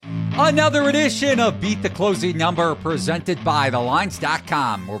Another edition of Beat the Closing Number presented by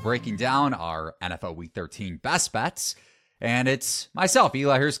TheLines.com. We're breaking down our NFL Week 13 best bets. And it's myself,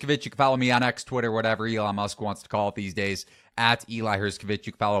 Eli Herskovich. You can follow me on X, Twitter, whatever Elon Musk wants to call it these days, at Eli Herskovich.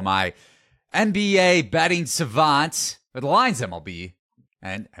 You can follow my NBA betting savant, or the Lines MLB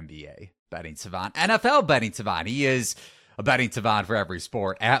and NBA betting savant, NFL betting savant. He is a betting savant for every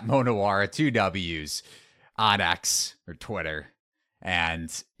sport, at Monowara, 2 W's on X or Twitter.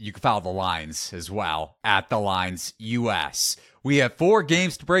 And you can follow the Lines as well, at the Lines US. We have 4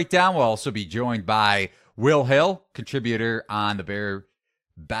 games to break down. We'll also be joined by Will Hill, contributor on the Bear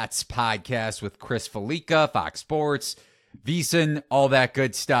Bets podcast with Chris Felica, Fox Sports, VSiN, all that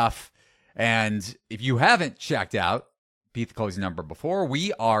good stuff. And if you haven't checked out Beat the Closing Number before,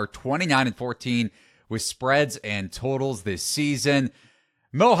 we are 29-14 with spreads and totals this season.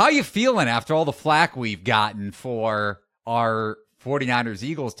 Mo, how you feeling after all the flack we've gotten for our 49ers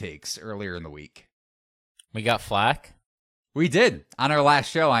Eagles takes earlier in the week? We got flack? We did on our last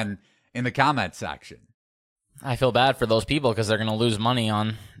show in the comment section. I feel bad for those people because they're going to lose money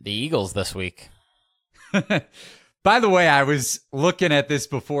on the Eagles this week. By the way, I was looking at this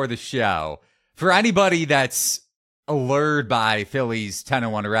before the show. For anybody that's allured by Philly's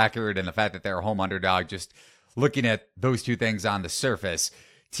 10-1 record and the fact that they're a home underdog, just looking at those two things on the surface,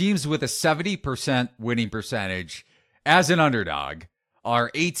 teams with a 70% winning percentage as an underdog are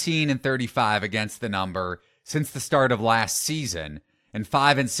 18-35 against the number since the start of last season and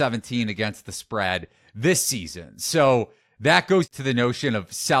 5-17 against the spread this season. So that goes to the notion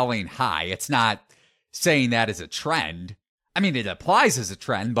of selling high. It's not saying that as a trend. I mean, it applies as a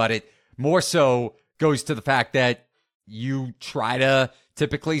trend, but it more so goes to the fact that you try to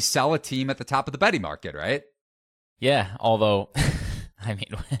typically sell a team at the top of the betting market, right? Yeah, although, I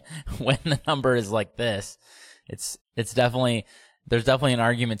mean, when the number is like this, it's definitely, there's definitely an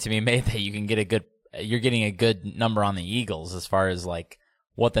argument to be made that you can get you're getting a good number on the Eagles as far as like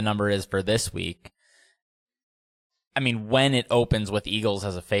what the number is for this week. I mean, when it opens with Eagles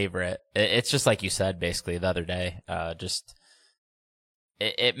as a favorite, it's just like you said, basically the other day,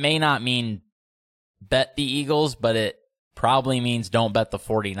 it may not mean bet the Eagles, but it probably means don't bet the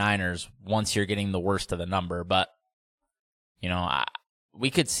 49ers once you're getting the worst of the number. But, you know, we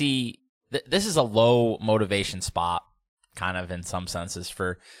could see this is a low motivation spot, kind of in some senses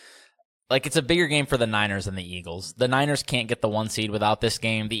for, like, it's a bigger game for the Niners than the Eagles. The Niners can't get the 1 seed without this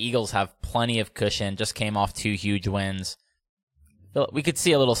game. The Eagles have plenty of cushion, just came off 2 huge wins. We could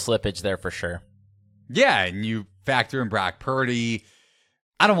see a little slippage there for sure. Yeah, and you factor in Brock Purdy.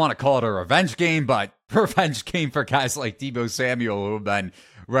 I don't want to call it a revenge game, but revenge game for guys like Deebo Samuel who have been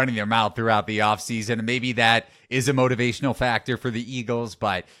running their mouth throughout the offseason. And maybe that is a motivational factor for the Eagles,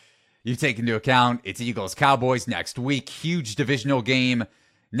 but you take into account it's Eagles-Cowboys next week. Huge divisional game,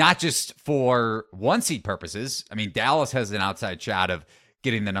 not just for 1 seed purposes. I mean, Dallas has an outside shot of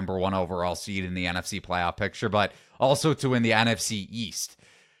getting the number 1 overall seed in the NFC playoff picture, but also to win the NFC East.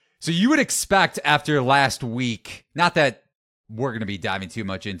 So you would expect after last week, not that we're going to be diving too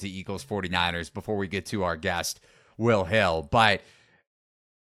much into Eagles 49ers before we get to our guest, Will Hill, but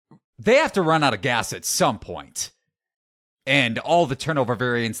they have to run out of gas at some point. And all the turnover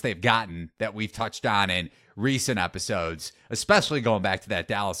variance they've gotten that we've touched on in recent episodes, especially going back to that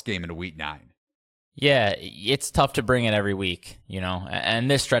Dallas game in week 9. Yeah, it's tough to bring it every week, you know, and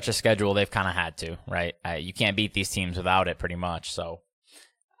this stretch of schedule, they've kind of had to, right? You can't beat these teams without it pretty much. So,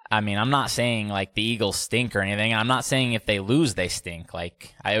 I mean, I'm not saying like the Eagles stink or anything. I'm not saying if they lose, they stink.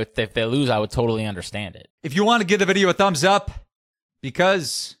 Like, if they lose, I would totally understand it. If you want to give the video a thumbs up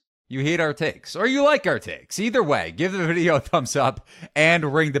because you hate our takes or you like our takes, either way, give the video a thumbs up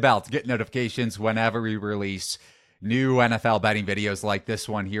and ring the bell to get notifications whenever we release new NFL betting videos like this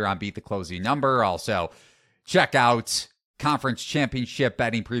one here on Beat the Closing Number. Also, check out conference championship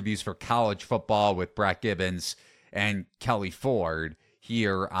betting previews for college football with Brett Gibbons and Kelly Ford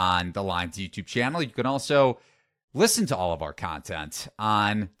here on the Lines YouTube channel. You can also listen to all of our content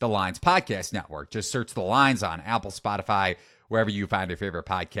on the Lines Podcast Network. Just search the Lines on Apple, Spotify, wherever you find your favorite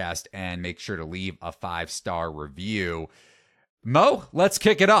podcast, and make sure to leave a 5-star review. Mo, let's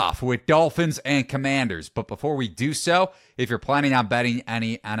kick it off with Dolphins and Commanders. But before we do so, if you're planning on betting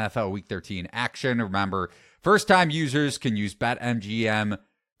any NFL Week 13 action, remember, first-time users can use BetMGM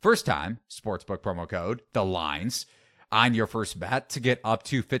first-time sportsbook promo code, The Lines, on your first bet to get up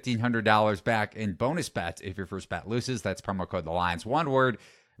to $1,500 back in bonus bets if your first bet loses. That's promo code The Lines, one word.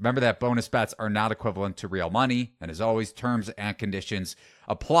 Remember that bonus bets are not equivalent to real money. And as always, terms and conditions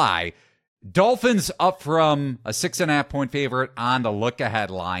apply. Dolphins up from a 6.5-point favorite on the look-ahead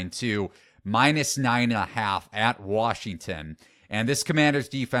line to -9.5 at Washington. And this Commanders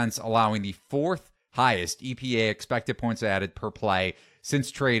defense allowing the fourth highest EPA, expected points added per play, since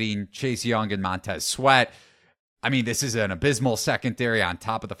trading Chase Young and Montez Sweat. I mean, this is an abysmal secondary on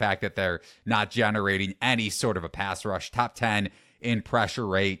top of the fact that they're not generating any sort of a pass rush. Top 10 in pressure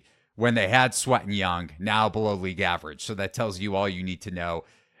rate when they had Sweat and Young, now below league average. So that tells you all you need to know,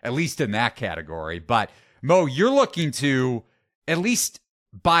 at least in that category. But Mo, you're looking to at least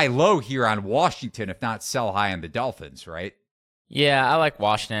buy low here on Washington, if not sell high on the Dolphins, right? Yeah, I like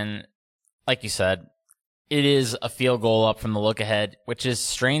Washington. Like you said, it is a field goal up from the look ahead, which is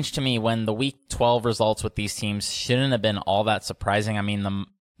strange to me when the week 12 results with these teams shouldn't have been all that surprising. I mean,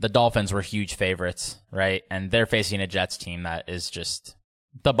 the Dolphins were huge favorites, right? And they're facing a Jets team that is just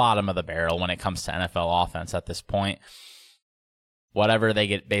the bottom of the barrel when it comes to NFL offense at this point. Whatever, they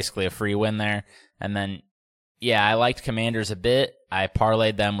get basically a free win there. And then, yeah, I liked Commanders a bit. I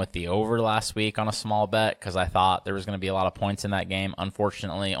parlayed them with the over last week on a small bet because I thought there was going to be a lot of points in that game.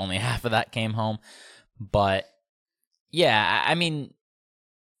 Unfortunately, only half of that came home. But, yeah, I mean,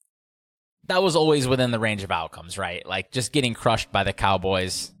 that was always within the range of outcomes, right? Like, just getting crushed by the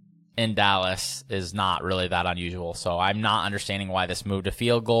Cowboys in Dallas is not really that unusual. So I'm not understanding why this moved a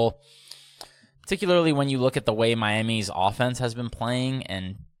field goal, particularly when you look at the way Miami's offense has been playing,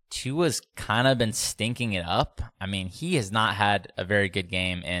 and Tua's kind of been stinking it up. I mean, he has not had a very good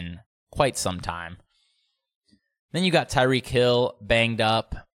game in quite some time. Then you got Tyreek Hill banged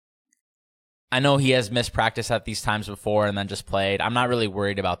up. I know he has missed practice at these times before and then just played. I'm not really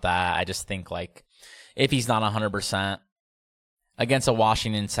worried about that. I just think, like, if he's not 100% against a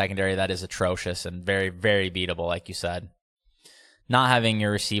Washington secondary that is atrocious and very, very beatable, like you said, not having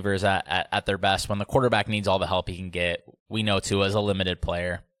your receivers at their best when the quarterback needs all the help he can get. We know Tua is a limited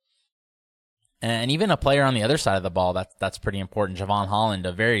player. And even a player on the other side of the ball, that's pretty important. Javon Holland,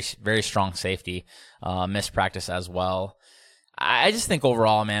 a very, very strong safety, missed practice as well. I just think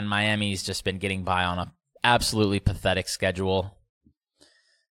overall, man, Miami's just been getting by on a absolutely pathetic schedule.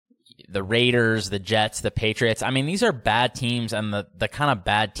 The Raiders, the Jets, the Patriots. I mean, these are bad teams, and the kind of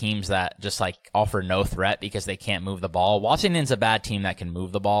bad teams that just like offer no threat because they can't move the ball. Washington's a bad team that can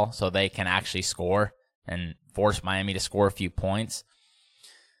move the ball, so they can actually score and force Miami to score a few points.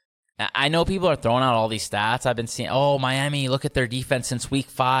 I know people are throwing out all these stats. I've been seeing, oh, Miami, look at their defense since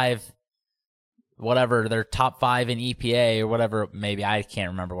week 5. Whatever, they're top 5 in EPA or whatever. Maybe I can't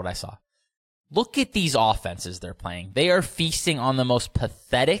remember what I saw. Look at these offenses they're playing. They are feasting on the most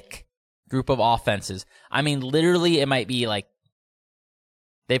pathetic group of offenses. I mean, literally, it might be like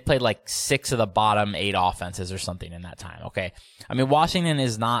they played like 6 of the bottom 8 offenses or something in that time. Okay, I mean, Washington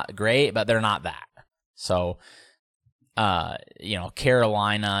is not great, but they're not that. So,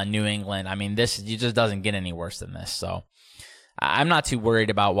 Carolina, New England. I mean, this just doesn't get any worse than this. So, I'm not too worried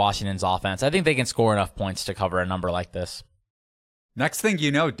about Washington's offense. I think they can score enough points to cover a number like this. Next thing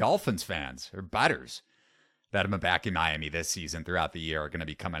you know, Dolphins fans or bettors that have been backing Miami this season throughout the year are going to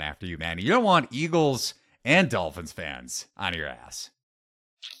be coming after you, man. You don't want Eagles and Dolphins fans on your ass.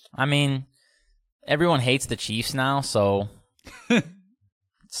 I mean, everyone hates the Chiefs now, so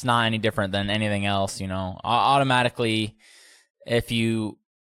it's not any different than anything else, Automatically, if you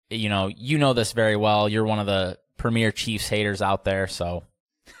know this very well, you're one of the premier Chiefs haters out there, so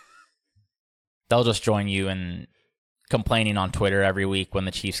they'll just join you in complaining on Twitter every week when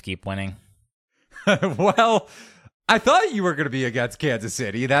the Chiefs keep winning. Well, I thought you were going to be against Kansas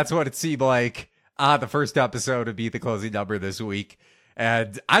City. That's what it seemed like the first episode of Beat the Closing Number this week.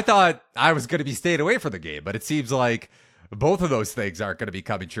 And I thought I was going to be staying away from the game, but it seems like both of those things aren't going to be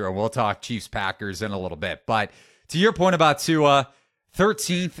coming true. And we'll talk Chiefs-Packers in a little bit. But to your point about Tua,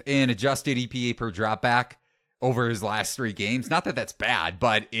 13th in adjusted EPA per dropback over his last 3 games. Not that that's bad,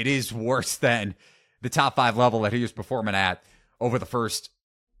 but it is worse than the top 5 level that he was performing at over the first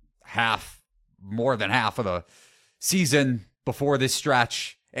half, more than half of the season before this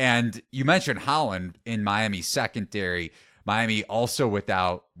stretch. And you mentioned Holland in Miami's secondary. Miami also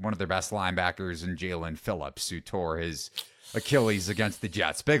without one of their best linebackers in Jalen Phillips, who tore his Achilles against the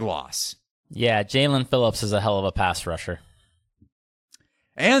Jets. Big loss. Yeah, Jalen Phillips is a hell of a pass rusher.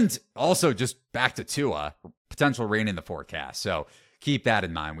 And also just back to Tua, potential rain in the forecast. So keep that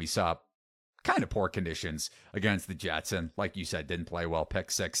in mind. We saw kind of poor conditions against the Jets. And like you said, didn't play well. Pick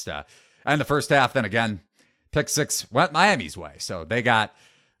 6 to end the first half. Then again, pick 6 went Miami's way. So they got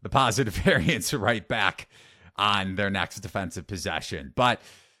the positive variance right back on their next defensive possession. But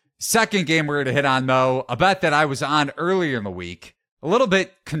second game we're going to hit on, Mo, a bet that I was on earlier in the week. A little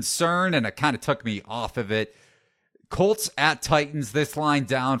bit concerned, and it kind of took me off of it. Colts at Titans. This line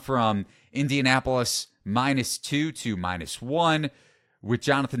down from Indianapolis -2 to -1, with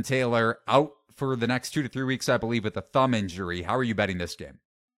Jonathan Taylor out for the next 2 to 3 weeks, I believe, with a thumb injury. How are you betting this game?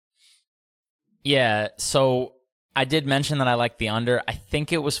 Yeah, so I did mention that I like the under. I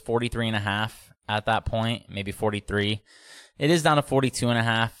think it was 43.5 at that point, maybe 43. It is down to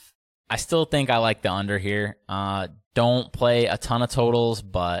 42.5. I still think I like the under here. Don't play a ton of totals,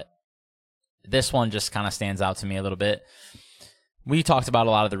 but this one just kind of stands out to me a little bit. We talked about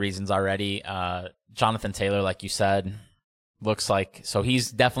a lot of the reasons already. Jonathan Taylor, like you said, looks like, so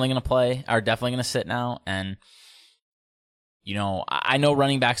he's definitely going to play, or definitely going to sit now. And, you know, I know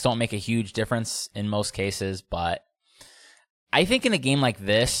running backs don't make a huge difference in most cases, but I think in a game like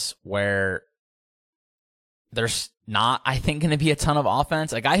this where there's not, I think, going to be a ton of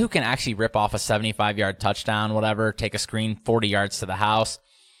offense, a guy who can actually rip off a 75-yard touchdown, whatever, take a screen 40 yards to the house,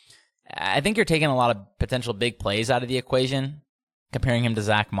 I think you're taking a lot of potential big plays out of the equation, comparing him to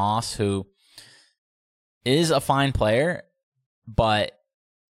Zach Moss, who is a fine player, but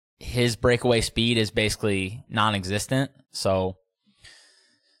his breakaway speed is basically non-existent. So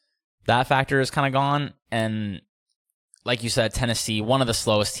that factor is kind of gone. And like you said, Tennessee, one of the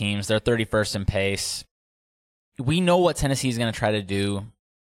slowest teams. They're 31st in pace. We know what Tennessee is going to try to do.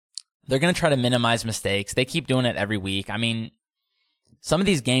 They're going to try to minimize mistakes. They keep doing it every week. I mean, some of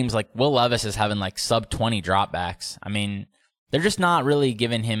these games, like Will Levis is having like sub-20 dropbacks. I mean, they're just not really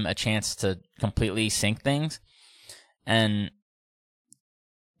giving him a chance to completely sink things. And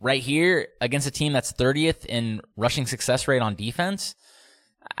right here, against a team that's 30th in rushing success rate on defense,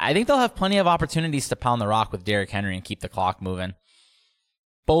 I think they'll have plenty of opportunities to pound the rock with Derrick Henry and keep the clock moving.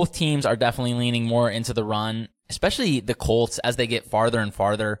 Both teams are definitely leaning more into the run, especially the Colts as they get farther and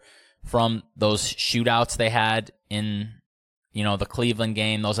farther from those shootouts they had in, you know, the Cleveland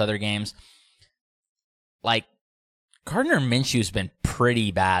game, those other games. Like, Gardner Minshew's been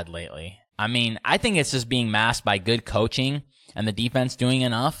pretty bad lately. I mean, I think it's just being masked by good coaching and the defense doing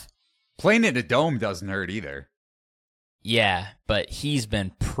enough. Playing in a dome doesn't hurt either. Yeah, but he's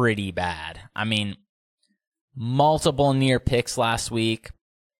been pretty bad. I mean, multiple near picks last week.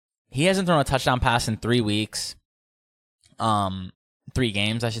 He hasn't thrown a touchdown pass in 3 weeks. 3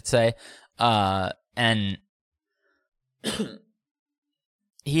 games, I should say. And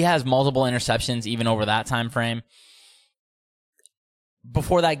he has multiple interceptions even over that time frame.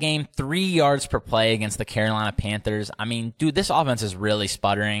 Before that game, 3 yards per play against the Carolina Panthers. I mean, dude, this offense is really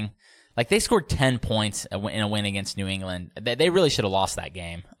sputtering. Like, they scored 10 points in a win against New England. They really should have lost that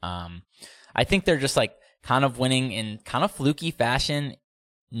game. I think they're just, like, kind of winning in kind of fluky fashion.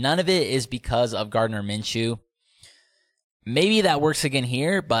 None of it is because of Gardner Minshew. Maybe that works again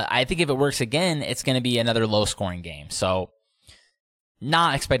here, but I think if it works again, it's going to be another low-scoring game. So,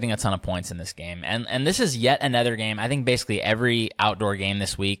 not expecting a ton of points in this game. And this is yet another game. I think basically every outdoor game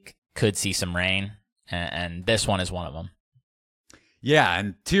this week could see some rain, and this one is one of them. Yeah,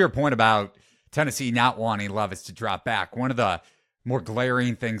 and to your point about Tennessee not wanting Levis to drop back, one of the more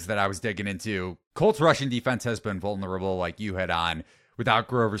glaring things that I was digging into, Colts rushing defense has been vulnerable, like you hit on, without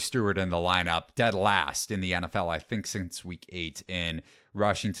Grover Stewart in the lineup, dead last in the NFL, I think, since week 8 in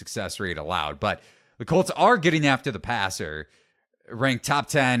rushing success rate allowed. But the Colts are getting after the passer, ranked top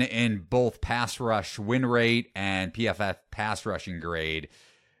 10 in both pass rush win rate and PFF pass rushing grade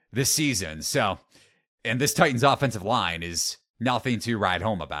this season. So, and this Titans offensive line is nothing to write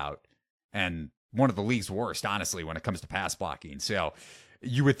home about, and one of the league's worst, honestly, when it comes to pass blocking. So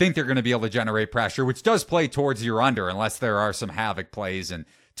you would think they're going to be able to generate pressure, which does play towards your under unless there are some havoc plays and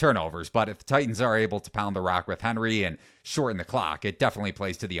turnovers. But if the Titans are able to pound the rock with Henry and shorten the clock, it definitely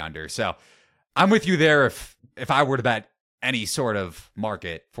plays to the under. So I'm with you there if I were to bet any sort of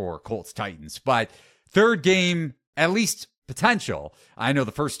market for Colts Titans. But third game, at least potential. I know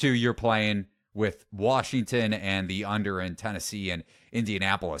the first 2 you're playing with Washington and the under in Tennessee and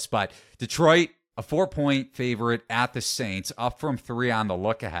Indianapolis. But Detroit, a 4-point favorite at the Saints, up from 3 on the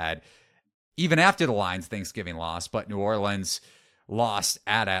look ahead, even after the Lions' Thanksgiving loss. But New Orleans lost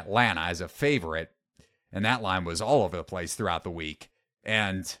at Atlanta as a favorite, and that line was all over the place throughout the week.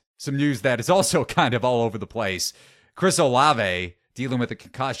 And some news that is also kind of all over the place. Chris Olave dealing with a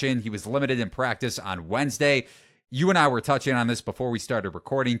concussion. He was limited in practice on Wednesday. You and I were touching on this before we started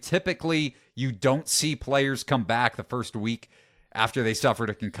recording. Typically, you don't see players come back the first week after they suffered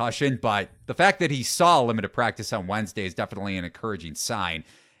a concussion, but the fact that he saw limited practice on Wednesday is definitely an encouraging sign.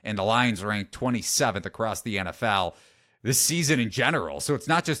 And the Lions ranked 27th across the NFL this season in general. So it's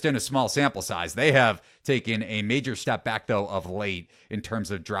not just in a small sample size. They have taken a major step back, though, of late in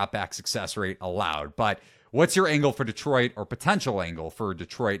terms of drop back success rate allowed. But what's your angle for Detroit, or potential angle for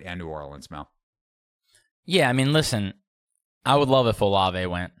Detroit and New Orleans, Mel? Yeah, I mean, listen, I would love if Olave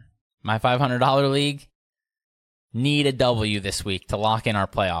went. My $500 league, need a W this week to lock in our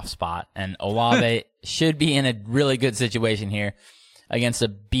playoff spot. And Olave should be in a really good situation here against a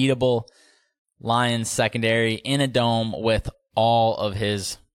beatable Lions secondary in a dome with all of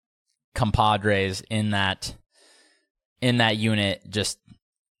his compadres in that unit just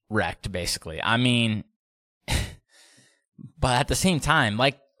wrecked, basically. I mean, but at the same time,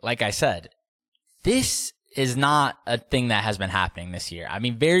 like I said, this is not a thing that has been happening this year. I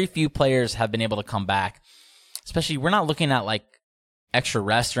mean, very few players have been able to come back. Especially, we're not looking at like extra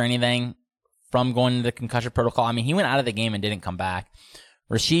rest or anything from going to the concussion protocol. I mean, he went out of the game and didn't come back.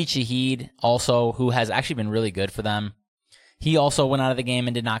 Rashid Shaheed, also, who has actually been really good for them, he also went out of the game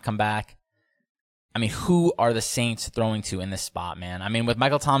and did not come back. I mean, who are the Saints throwing to in this spot, man? I mean, with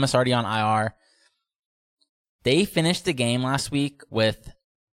Michael Thomas already on IR, they finished the game last week with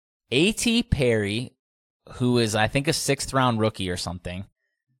A.T. Perry, who is, I think, a 6th-round rookie or something.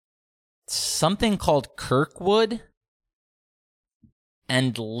 Something called Kirkwood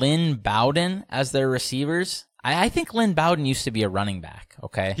and Lynn Bowden as their receivers. I think Lynn Bowden used to be a running back,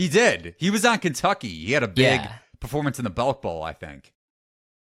 okay? He did. He was on Kentucky. He had a big performance in the Belk Bowl, I think.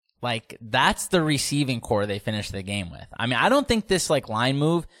 Like, that's the receiving core they finished the game with. I mean, I don't think this, like, line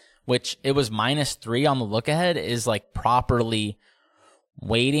move, which it was -3 on the look-ahead, is, like, properly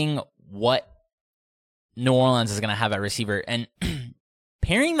weighting what New Orleans is going to have at receiver. And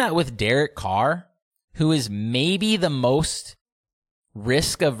pairing that with Derek Carr, who is maybe the most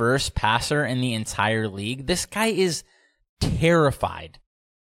risk-averse passer in the entire league, this guy is terrified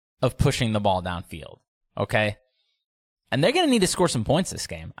of pushing the ball downfield, okay? And they're going to need to score some points this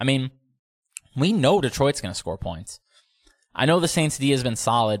game. I mean, we know Detroit's going to score points. I know the Saints' D has been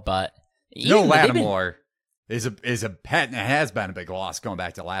solid, but Lattimore has been a big loss going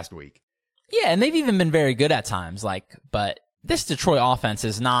back to last week. Yeah, and they've even been very good at times. But this Detroit offense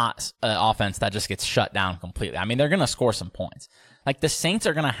is not an offense that just gets shut down completely. I mean, they're going to score some points. Like, the Saints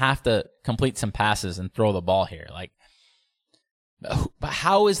are going to have to complete some passes and throw the ball here. Like, but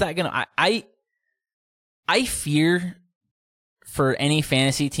how is that going to... I fear for any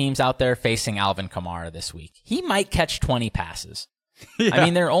fantasy teams out there facing Alvin Kamara this week. He might catch 20 passes. Yeah. I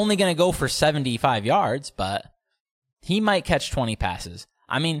mean, they're only going to go for 75 yards, but he might catch 20 passes.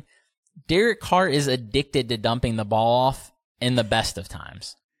 I mean, Derek Carr is addicted to dumping the ball off in the best of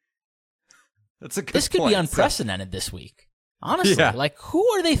times. That's a good This could point. be unprecedented this week. Honestly, like, who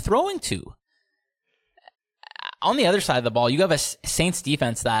are they throwing to? On the other side of the ball, you have a Saints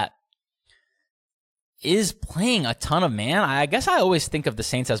defense that is playing a ton of man. I guess I always think of the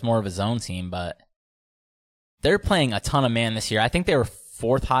Saints as more of a zone team, but they're playing a ton of man this year. I think they were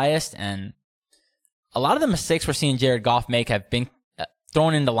 4th highest, and a lot of the mistakes we're seeing Jared Goff make have been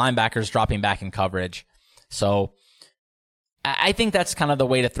thrown into linebackers dropping back in coverage. So I think that's kind of the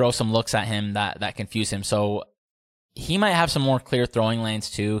way to throw some looks at him that confuse him. So he might have some more clear throwing lanes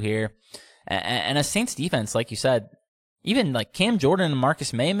too here. And a Saints defense, like you said, even like Cam Jordan and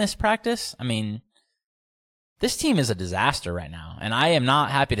Marcus May miss practice. I mean, this team is a disaster right now. And I am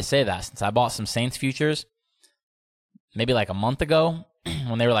not happy to say that, since I bought some Saints futures maybe like a month ago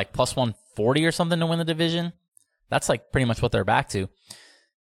when they were like plus 140 or something to win the division. That's like pretty much what they're back to.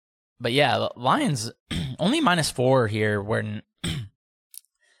 But yeah, the Lions only -4 here, where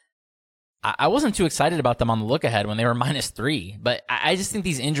I wasn't too excited about them on the look ahead when they were -3. But I just think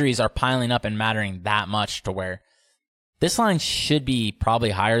these injuries are piling up and mattering that much to where this line should be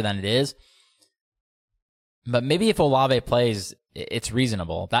probably higher than it is. But maybe if Olave plays, it's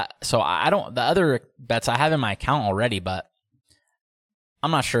reasonable. The other bets I have in my account already, but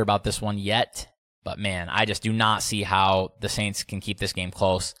I'm not sure about this one yet. But man, I just do not see how the Saints can keep this game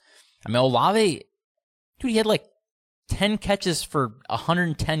close. I mean, Olave, dude, he had like 10 catches for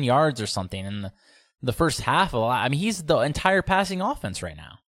 110 yards or something in the first half. I mean, he's the entire passing offense right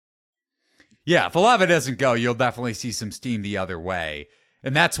now. Yeah, if Olave doesn't go, you'll definitely see some steam the other way.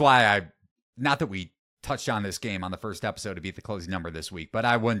 And that's why not that we touched on this game on the first episode to beat the closing number this week, but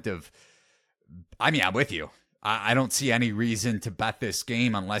I wouldn't have, I mean, I'm with you. I don't see any reason to bet this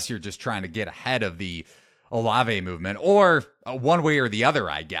game unless you're just trying to get ahead of the Olave movement, or one way or the other,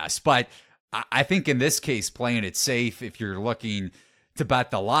 I guess. But I think in this case, playing it safe, if you're looking to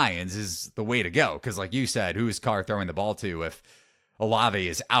bet the Lions, is the way to go. Because like you said, who is Carr throwing the ball to if Olave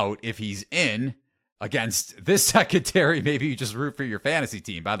is out? If he's in against this secondary, maybe you just root for your fantasy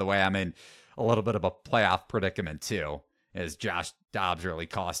team. By the way, I'm in a little bit of a playoff predicament too, as Josh Dobbs really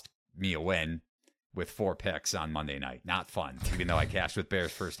cost me a win with 4 picks on Monday night. Not fun, even though I cashed with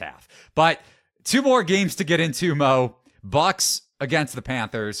Bears first half. But 2 more games to get into, Mo. Bucks against the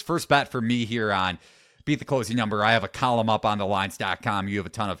Panthers. First bet for me here on Beat the Closing Number. I have a column up on thelines.com. You have a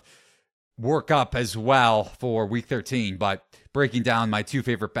ton of work up as well for week 13, but breaking down my two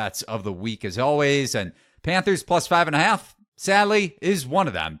favorite bets of the week as always, and Panthers plus 5.5, sadly, is one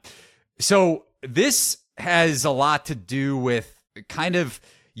of them. So this has a lot to do with kind of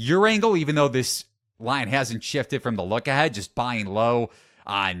your angle, even though this line hasn't shifted from the look ahead, just buying low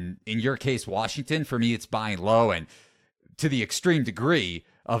on, in your case, Washington. For me, it's buying low, and to the extreme degree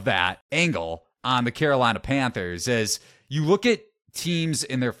of that angle on the Carolina Panthers, as you look at teams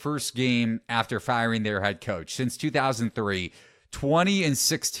in their first game after firing their head coach since 2003,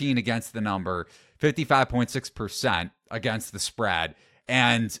 20-16 against the number, 55.6% against the spread.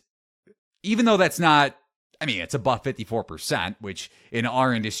 And even though that's not, I mean, it's above 54%, which in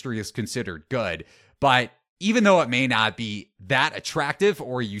our industry is considered good, but even though it may not be that attractive,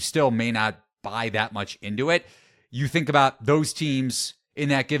 or you still may not buy that much into it, you think about those teams in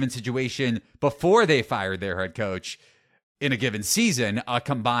that given situation before they fired their head coach in a given season, a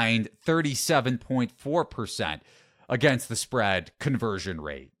combined 37.4% against the spread conversion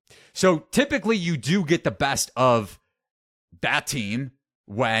rate. So typically you do get the best of that team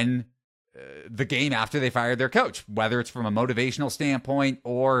when the game after they fired their coach, whether it's from a motivational standpoint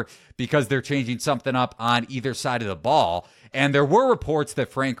or because they're changing something up on either side of the ball. And there were reports that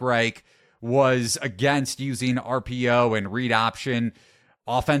Frank Reich was against using RPO and read option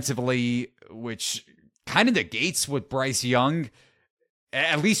offensively, which kind of negates what Bryce Young,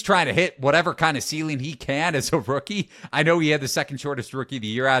 at least trying to hit whatever kind of ceiling he can as a rookie. I know he had the second shortest rookie of the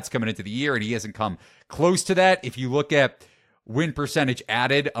year odds coming into the year, and he hasn't come close to that. If you look at win percentage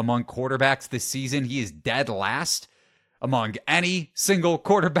added among quarterbacks this season, he is dead last among any single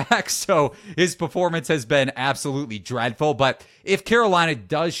quarterback. So his performance has been absolutely dreadful. But if Carolina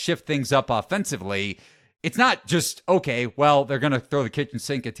does shift things up offensively, it's not just, okay, well, they're going to throw the kitchen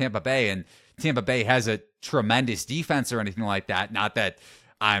sink at Tampa Bay, and Tampa Bay has a tremendous defense or anything like that. Not that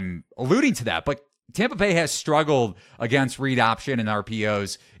I'm alluding to that, but Tampa Bay has struggled against read option and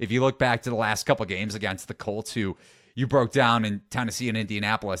RPOs. If you look back to the last couple games against the Colts, who you broke down in Tennessee and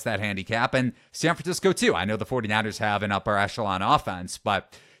Indianapolis, that handicap, and San Francisco too. I know the 49ers have an upper echelon offense,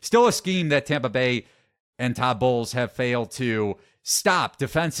 but still a scheme that Tampa Bay and Todd Bowles have failed to stop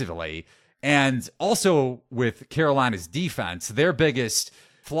defensively. And also with Carolina's defense, their biggest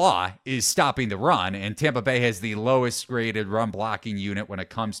flaw is stopping the run, and Tampa Bay has the lowest graded run blocking unit when it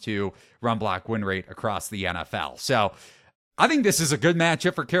comes to run block win rate across the NFL. So I think this is a good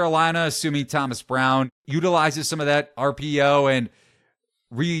matchup for Carolina, assuming Thomas Brown utilizes some of that RPO and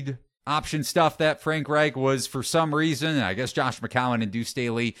read option stuff that Frank Reich was, for some reason, I guess Josh McCown and Deuce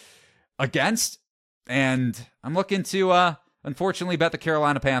Staley, against. And I'm looking to, unfortunately, bet the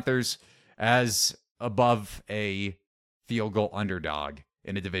Carolina Panthers as above a field goal underdog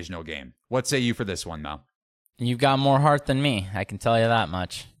in a divisional game. What say you for this one, Mel? You've got more heart than me, I can tell you that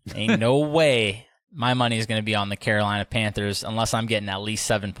much. Ain't no way my money is going to be on the Carolina Panthers unless I'm getting at least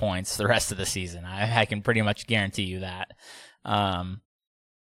 7 points the rest of the season. I can pretty much guarantee you that.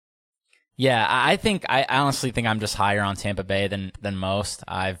 Yeah, I honestly think I'm just higher on Tampa Bay than most.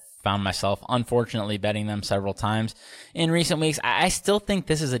 I've found myself, unfortunately, betting them several times in recent weeks. I still think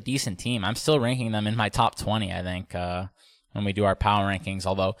this is a decent team. I'm still ranking them in my top 20, I think, when we do our power rankings,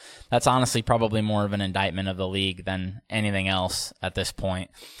 although that's honestly probably more of an indictment of the league than anything else at this point.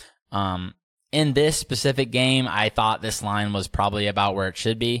 In this specific game, I thought this line was probably about where it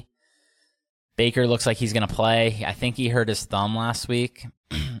should be. Baker looks like he's going to play. I think he hurt his thumb last week.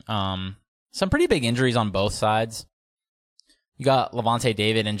 Some pretty big injuries on both sides. You got Levante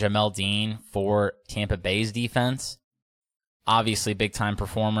David and Jamel Dean for Tampa Bay's defense. Obviously, big-time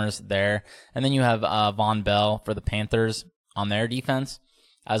performers there. And then you have Von Bell for the Panthers on their defense,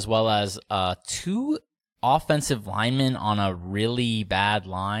 as well as two offensive linemen on a really bad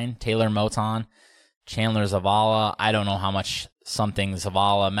line, Taylor Moton, Chandler Zavala. I don't know how much something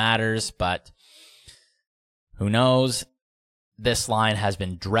Zavala matters, but who knows? This line has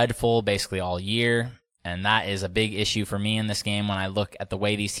been dreadful basically all year, and that is a big issue for me in this game when I look at the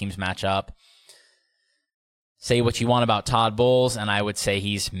way these teams match up. Say what you want about Todd Bowles, and I would say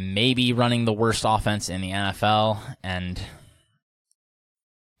he's maybe running the worst offense in the NFL, and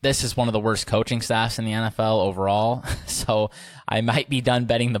this is one of the worst coaching staffs in the NFL overall, so I might be done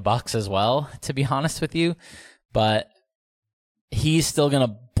betting the Bucs as well, to be honest with you, but he's still going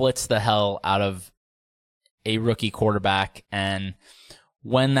to blitz the hell out of a rookie quarterback, and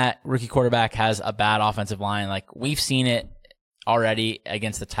when that rookie quarterback has a bad offensive line, like we've seen it already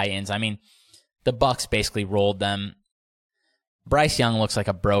against the Titans. I mean, the Bucs basically rolled them. Bryce Young looks like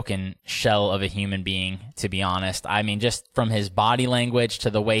a broken shell of a human being, to be honest. I mean, just from his body language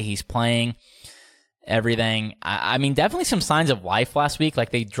to the way he's playing, everything. I mean, definitely some signs of life last week.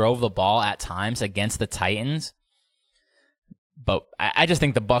 Like, they drove the ball at times against the Titans. But I just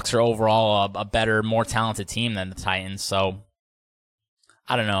think the Bucs are overall a better, more talented team than the Titans. So,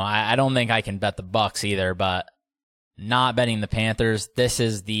 I don't know. I don't think I can bet the Bucs either, but not betting the Panthers. This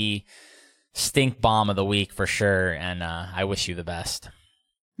is the stink bomb of the week for sure, and I wish you the best.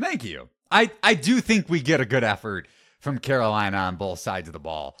 Thank you. I do think we get a good effort from Carolina on both sides of the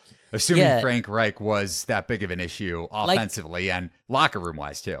ball, assuming Frank Reich was that big of an issue offensively and locker room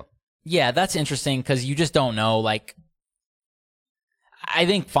wise too. Yeah, that's interesting because you just don't know. Like, I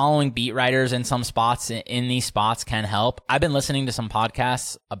think following beat writers in some spots, in these spots, can help. I've been listening to some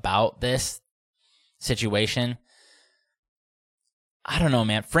podcasts about this situation. I don't know,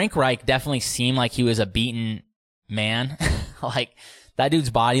 man. Frank Reich definitely seemed like he was a beaten man. Like, that dude's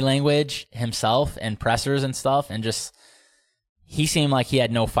body language himself and pressers and stuff, and just, he seemed like he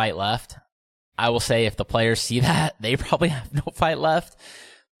had no fight left. I will say, if the players see that, they probably have no fight left.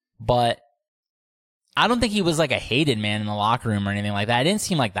 But I don't think he was like a hated man in the locker room or anything like that. It didn't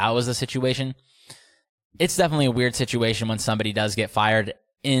seem like that was the situation. It's definitely a weird situation when somebody does get fired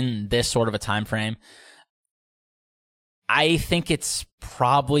in this sort of a time frame. I think it's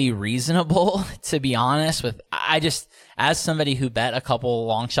probably reasonable, to be honest. As somebody who bet a couple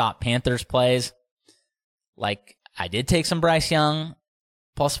long shot Panthers plays, like, I did take some Bryce Young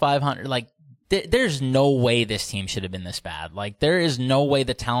plus 500. Like, there's no way this team should have been this bad. Like, there is no way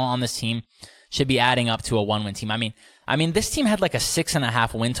the talent on this team should be adding up to a 1-win team. I mean, this team had like a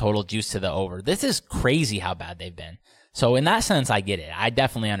 6.5 win total juice to the over. This is crazy how bad they've been. So in that sense, I get it. I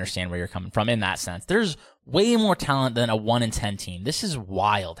definitely understand where you're coming from in that sense. There's way more talent than a 1-10 team. This is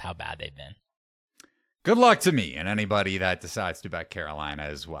wild how bad they've been. Good luck to me and anybody that decides to bet Carolina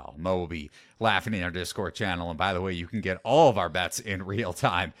as well. Mo will be laughing in our Discord channel. And by the way, you can get all of our bets in real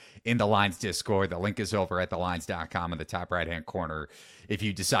time in the Lines Discord. The link is over at thelines.com in the top right-hand corner if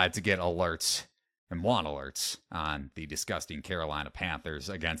you decide to get alerts and want alerts on the disgusting Carolina Panthers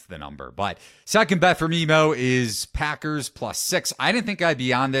against the number. But second bet for me, Mo, is Packers plus 6. I didn't think I'd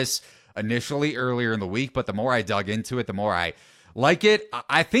be on this initially earlier in the week, but the more I dug into it, the more I like it.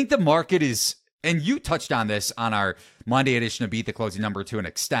 I think the market is, and you touched on this on our Monday edition of Beat the Closing Number to an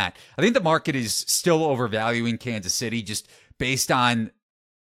extent, I think the market is still overvaluing Kansas City just based on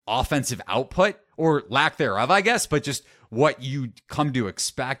offensive output or lack thereof, I guess, but just what you come to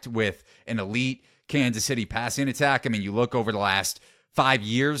expect with an elite Kansas City passing attack. I mean, you look over the last 5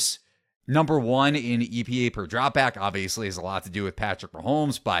 years, number one in EPA per dropback, obviously has a lot to do with Patrick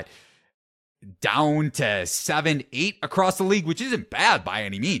Mahomes, but down to 7, 8 across the league, which isn't bad by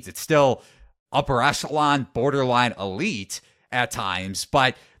any means. It's still upper echelon, borderline elite at times,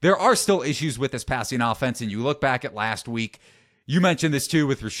 but there are still issues with this passing offense. And you look back at last week, you mentioned this too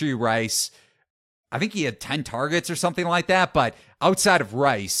with Rashee Rice. I think he had 10 targets or something like that, but outside of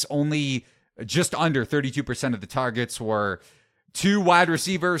Rice, only just under 32% of the targets were to wide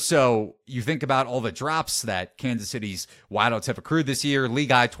receivers. So you think about all the drops that Kansas City's wideouts have accrued this year,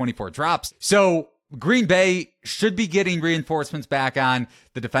 league high 24 drops. So Green Bay should be getting reinforcements back on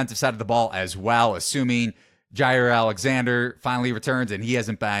the defensive side of the ball as well, assuming Jair Alexander finally returns, and he's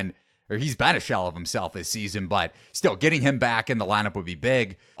been a shell of himself this season, but still getting him back in the lineup would be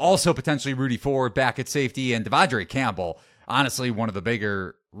big. Also potentially Rudy Ford back at safety, and Devondre Campbell, honestly one of the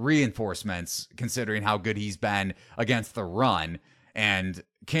bigger reinforcements considering how good he's been against the run. And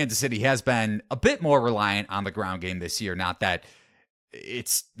Kansas City has been a bit more reliant on the ground game this year. Not that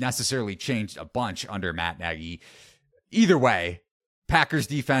it's necessarily changed a bunch under Matt Nagy. Either way, Packers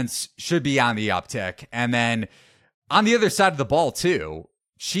defense should be on the uptick. And then on the other side of the ball too,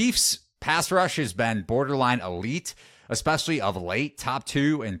 Chiefs pass rush has been borderline elite, especially of late, top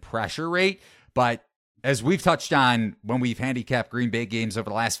 2 in pressure rate. But as we've touched on when we've handicapped Green Bay games over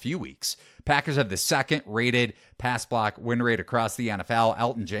the last few weeks, Packers have the second rated pass block win rate across the NFL.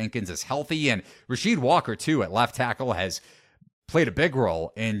 Elton Jenkins is healthy, and Rasheed Walker, too, at left tackle has played a big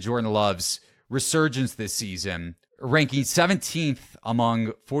role in Jordan Love's resurgence this season, ranking 17th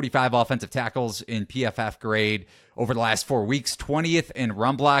among 45 offensive tackles in PFF grade over the last 4 weeks, 20th in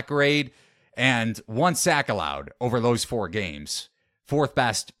run block grade, and 1 sack allowed over those 4 games. 4th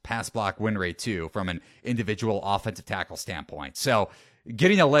best pass block win rate, too, from an individual offensive tackle standpoint. So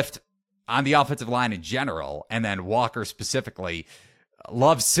getting a lift on the offensive line in general, and then Walker specifically,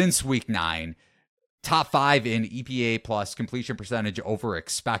 Love since week 9, top 5 in EPA plus completion percentage over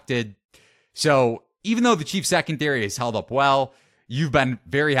expected. So even though the Chiefs secondary has held up well, you've been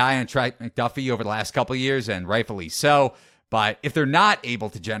very high on Trent McDuffie over the last couple of years, and rightfully so. But if they're not able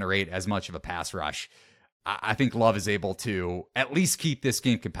to generate as much of a pass rush, I think Love is able to at least keep this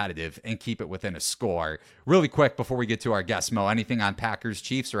game competitive and keep it within a score. Really quick before we get to our guest, Mo, anything on Packers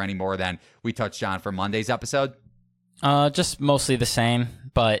Chiefs or any more than we touched on for Monday's episode? Just mostly the same,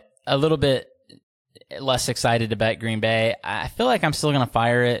 but a little bit less excited to bet Green Bay. I feel like I'm still going to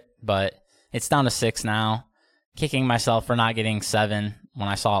fire it, but it's down to 6 now. Kicking myself for not getting 7 when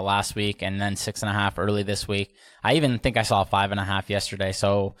I saw it last week, and then 6.5 early this week. I even think I saw 5.5 yesterday.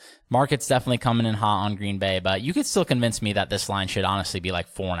 So market's definitely coming in hot on Green Bay, but you could still convince me that this line should honestly be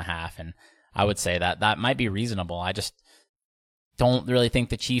like 4.5, and I would say that might be reasonable. I just don't really think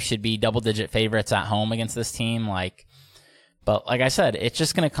the Chiefs should be double-digit favorites at home against this team. But like I said, it's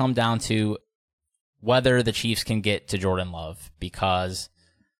just going to come down to whether the Chiefs can get to Jordan Love, because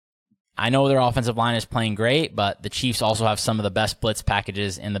I know their offensive line is playing great, but the Chiefs also have some of the best blitz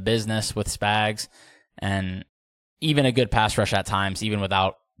packages in the business with Spags, and even a good pass rush at times, even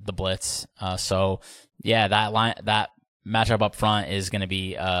without the blitz. So yeah, that matchup up front is going to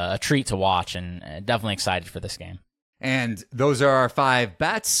be a treat to watch, and definitely excited for this game. And those are our 5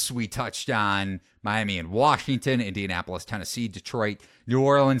 bets. We touched on Miami and Washington, Indianapolis, Tennessee, Detroit, New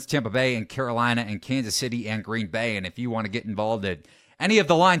Orleans, Tampa Bay, and Carolina, and Kansas City, and Green Bay. And if you want to get involved in any of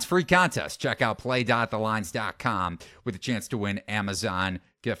the Lines free contests, check out play.thelines.com with a chance to win Amazon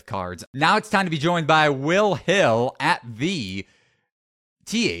gift cards. Now it's time to be joined by Will Hill at the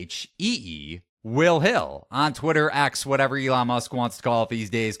THEE Will Hill on Twitter, X, whatever Elon Musk wants to call it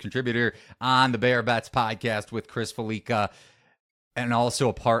these days, contributor on the Bear Bets podcast with Chris Felica, and also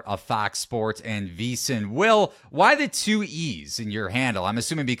a part of Fox Sports and VSiN. Will, why the 2 E's in your handle? I'm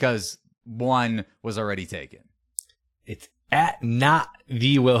assuming because one was already taken. It's at not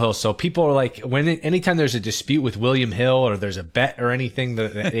the Will Hill. So people are like, anytime there's a dispute with William Hill or there's a bet or anything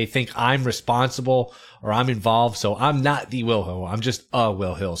that they think I'm responsible or I'm involved. So I'm not the Will Hill. I'm just a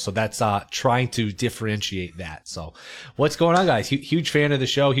Will Hill. So that's trying to differentiate that. So what's going on, guys? Huge fan of the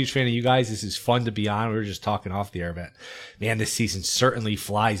show. Huge fan of you guys. This is fun to be on. We were just talking off the air, but man, this season certainly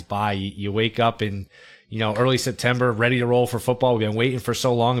flies by. You wake up in early September, ready to roll for football. We've been waiting for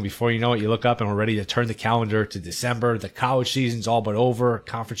so long, and before you know it, you look up and we're ready to turn the calendar to December. The college season's all but over.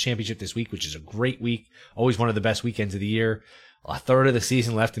 Conference championship this week, which is a great week. Always one of the best weekends of the year. A third of the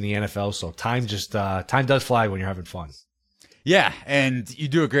season left in the NFL, so time does fly when you're having fun. Yeah, and you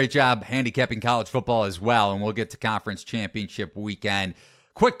do a great job handicapping college football as well, and we'll get to conference championship weekend.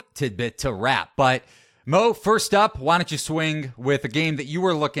 Quick tidbit to wrap, but Mo, first up, why don't you swing with a game that you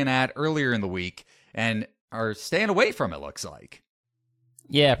were looking at earlier in the week and are staying away from, it looks like.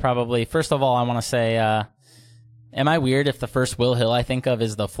 Yeah, probably. First of all, I want to say, am I weird if the first Will Hill I think of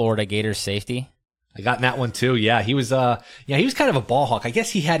is the Florida Gators safety? I got in that one too. Yeah, he was he was kind of a ball hawk. I guess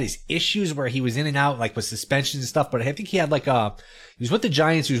he had his issues where he was in and out, like with suspensions and stuff, but I think he had he was with the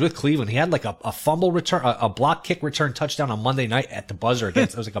Giants, he was with Cleveland. He had like a fumble return, a block kick return touchdown on Monday night at the buzzer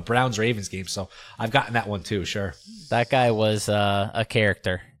against, it was like a Browns-Ravens game. So I've gotten that one too, sure. That guy was a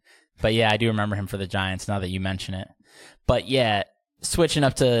character. But yeah, I do remember him for the Giants now that you mention it. But yeah, switching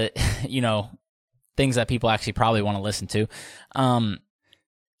up to, things that people actually probably want to listen to.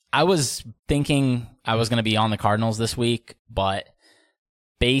 I was thinking I was going to be on the Cardinals this week, but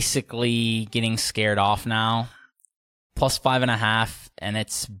basically getting scared off now. Plus 5.5, and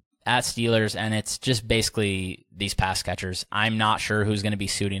it's at Steelers, and it's just basically these pass catchers. I'm not sure who's going to be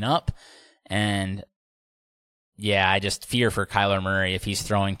suiting up, and yeah, I just fear for Kyler Murray if he's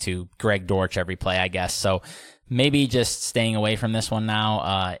throwing to Greg Dortch every play, I guess. So maybe just staying away from this one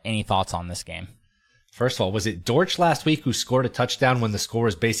now. Any thoughts on this game? First of all, was it Dortch last week who scored a touchdown when the score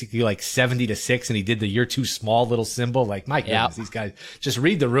was basically like 70-6 and he did the "you're too small" little symbol? Like, my goodness, These guys just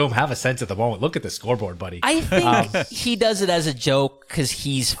read the room, have a sense at the moment. Look at the scoreboard, buddy. I think he does it as a joke because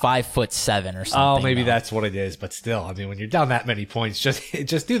he's 5'7" or something. Oh, maybe that's what it is. But still, I mean, when you're down that many points,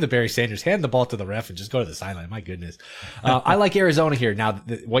 just do the Barry Sanders, hand the ball to the ref and just go to the sideline. My goodness. I like Arizona here. Now,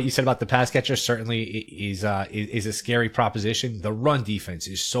 what you said about the pass catcher certainly is a scary proposition. The run defense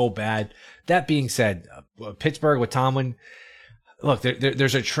is so bad. That being said, Pittsburgh with Tomlin, look,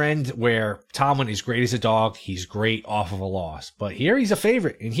 there's a trend where Tomlin is great as a dog. He's great off of a loss. But here he's a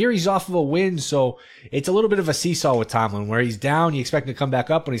favorite, and here he's off of a win. So it's a little bit of a seesaw with Tomlin, where he's down, you expect him to come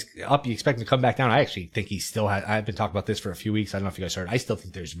back up. When he's up, you expect him to come back down. I actually think he still has. I've been talking about this for a few weeks. I don't know if you guys heard. I still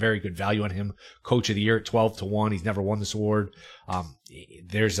think there's very good value on him. Coach of the year at 12-1. He's never won this award.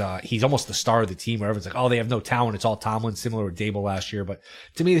 He's almost the star of the team where everyone's like, oh, they have no talent. It's all Tomlin, similar to Dable last year. But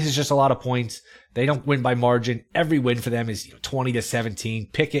to me, this is just a lot of points. They don't win by margin. Every win for them is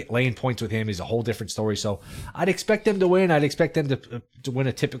 20-17. Pickett laying points with him is a whole different story. So I'd expect them to win. I'd expect them to win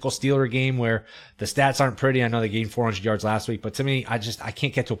a typical Steeler game where the stats aren't pretty. I know they gained 400 yards last week, but to me, I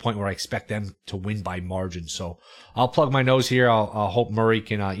can't get to a point where I expect them to win by margin. So I'll plug my nose here. I'll hope Murray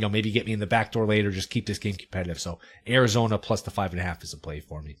can, maybe get me in the back door later. Just keep this game competitive. So Arizona plus the 5.5 is a play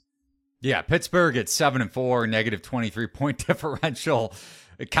for me. Yeah, Pittsburgh at 7-4, negative 23-point differential.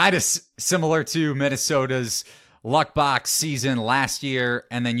 Kind of similar to Minnesota's luck box season last year.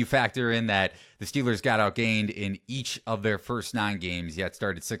 And then you factor in that the Steelers got outgained in each of their first 9 games, yet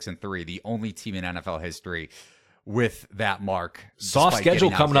started 6-3, the only team in NFL history with that mark. Soft schedule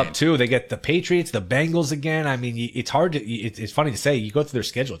coming up too. They get the Patriots, the Bengals again. I mean, it's hard to, it's funny to say, you go through their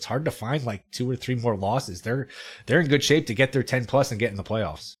schedule, it's hard to find like 2 or 3 more losses. They're in good shape to get their 10 plus and get in the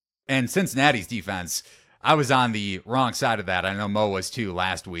playoffs. And Cincinnati's defense, I was on the wrong side of that. I know Mo was too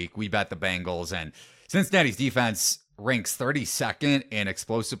last week. We bet the Bengals, and Cincinnati's defense ranks 32nd in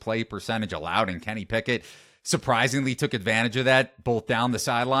explosive play percentage allowed, and Kenny Pickett surprisingly took advantage of that both down the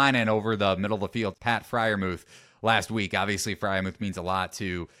sideline and over the middle of the field. Pat Freiermuth last week. Obviously, Freiermuth means a lot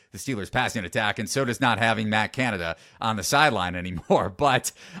to the Steelers' passing attack, and so does not having Matt Canada on the sideline anymore.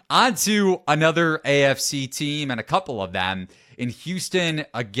 But on to another AFC team, and a couple of them in Houston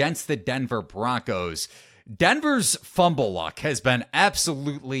against the Denver Broncos. Denver's fumble luck has been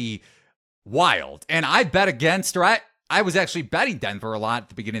absolutely wild. And I bet against, or I was actually betting Denver a lot at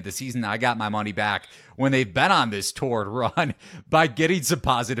the beginning of the season. I got my money back when they've been on this torrid run by getting some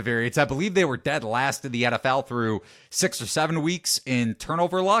positive variance. I believe they were dead last in the NFL through 6 or 7 weeks in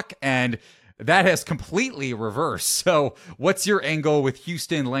turnover luck, and that has completely reversed. So what's your angle with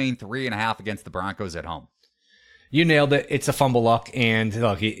Houston laying 3.5 against the Broncos at home? You nailed it. It's a fumble luck, and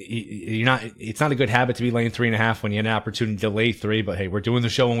look, it's not a good habit to be laying 3.5 when you have an opportunity to lay 3. But hey, we're doing the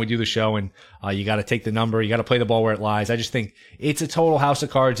show when we do the show, and you got to take the number. You got to play the ball where it lies. I just think it's a total house of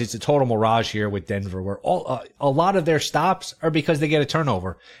cards. It's a total mirage here with Denver, where a lot of their stops are because they get a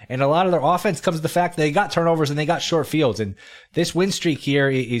turnover, and a lot of their offense comes to the fact that they got turnovers and they got short fields. And this win streak here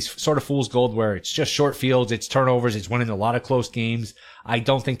is sort of fool's gold, where it's just short fields, it's turnovers, it's winning a lot of close games. I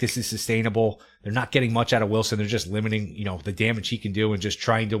don't think this is sustainable. They're not getting much out of Wilson. They're just limiting, the damage he can do and just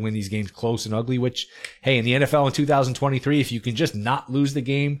trying to win these games close and ugly, which, hey, in the NFL in 2023, if you can just not lose the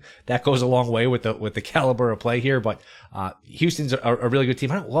game, that goes a long way with the caliber of play here. But, Houston's a really good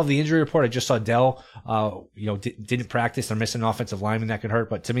team. I don't love the injury report. I just saw Dell, didn't practice. They're missing an offensive lineman that could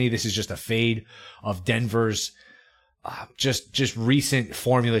hurt. But to me, this is just a fade of Denver's just recent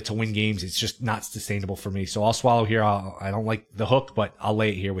formula to win games. It's just not sustainable for me. So I'll swallow here. I don't like the hook, but I'll lay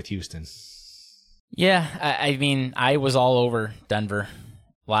it here with Houston. Yeah, I mean, I was all over Denver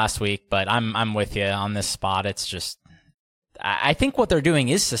last week, but I'm with you on this spot. It's just, I think what they're doing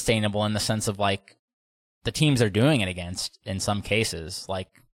is sustainable in the sense of like the teams they're doing it against in some cases, like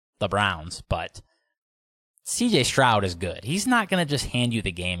the Browns, but CJ Stroud is good. He's not going to just hand you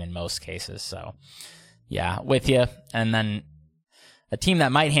the game in most cases. So yeah, with you. And then a team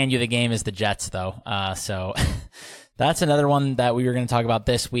that might hand you the game is the Jets, though. So that's another one that we were going to talk about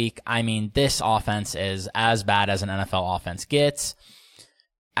this week. I mean, this offense is as bad as an NFL offense gets.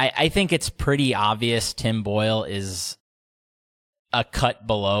 I think it's pretty obvious Tim Boyle is a cut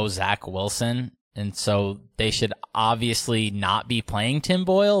below Zach Wilson. And so they should obviously not be playing Tim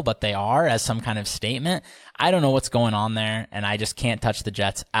Boyle, but they are as some kind of statement. I don't know what's going on there, and I just can't touch the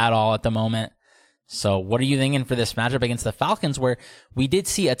Jets at all at the moment. So what are you thinking for this matchup against the Falcons, where we did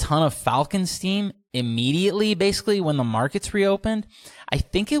see a ton of Falcons team immediately, basically, when the markets reopened? I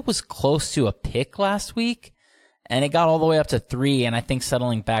think it was close to a pick last week, and it got all the way up to 3, and I think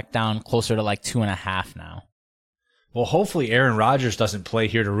settling back down closer to like 2.5 now. Well, hopefully Aaron Rodgers doesn't play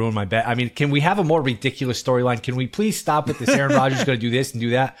here to ruin my bet. I mean, can we have a more ridiculous storyline? Can we please stop with this? Aaron Rodgers is going to do this and do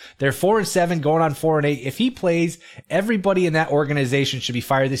that. They're 4-7, going on 4-8. If he plays, everybody in that organization should be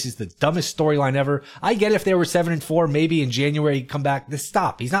fired. This is the dumbest storyline ever. I get if they were 7-4, maybe in January he'd come back. This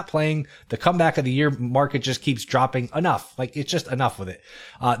stop. He's not playing. The comeback of the year market just keeps dropping. Enough. Like, it's just enough with it.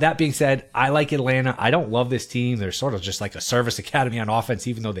 That being said, I like Atlanta. I don't love this team. They're sort of just like a service academy on offense,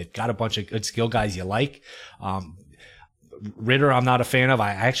 even though they've got a bunch of good skill guys you like. Ritter, I'm not a fan of.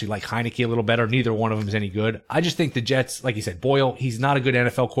 I actually like Heineke a little better. Neither one of them is any good. I just think the Jets, like you said, Boyle, he's not a good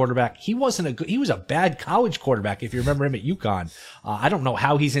NFL quarterback. He was a bad college quarterback, if you remember him at UConn. I don't know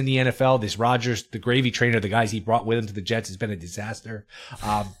how he's in the NFL. This Rodgers, the gravy trainer, the guys he brought with him to the Jets has been a disaster.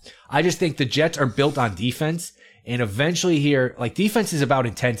 I just think the Jets are built on defense. And eventually here, like, defense is about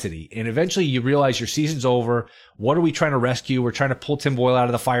intensity. And eventually you realize your season's over. What are we trying to rescue? We're trying to pull Tim Boyle out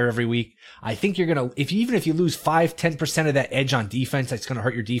of the fire every week. I think you're going to, even if you lose 5-10% of that edge on defense, that's going to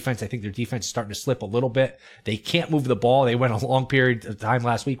hurt your defense. I think their defense is starting to slip a little bit. They can't move the ball. They went a long period of time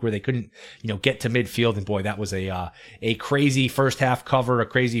last week where they couldn't, get to midfield. And boy, that was a crazy first half cover, a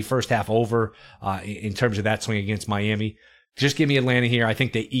crazy first half over, in terms of that swing against Miami. Just give me Atlanta here. I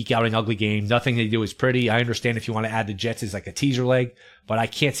think they eke out an ugly game. Nothing they do is pretty. I understand if you want to add the Jets as like a teaser leg, but I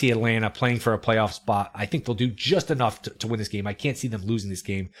can't see Atlanta playing for a playoff spot. I think they'll do just enough to win this game. I can't see them losing this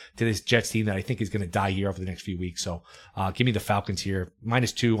game to this Jets team that I think is going to die here over the next few weeks. So give me the Falcons here.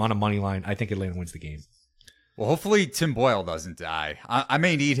 -2 on a money line. I think Atlanta wins the game. Well, hopefully Tim Boyle doesn't die. I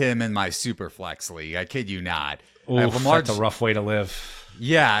may need him in my super flex league. I kid you not. Oof, that's a rough way to live.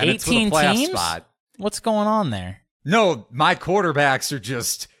 Yeah, and 18 it's for the playoff teams? spot. What's going on there? No, my quarterbacks are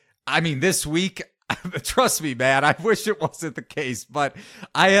just, this week, trust me, man, I wish it wasn't the case, but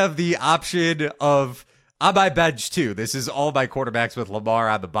I have the option of, on my bench too. This is all my quarterbacks with Lamar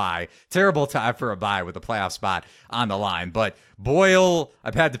on the bye. Terrible time for a bye with a playoff spot on the line. But Boyle,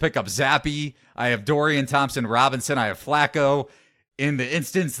 I've had to pick up Zappy. I have Dorian Thompson-Robinson. I have Flacco. In the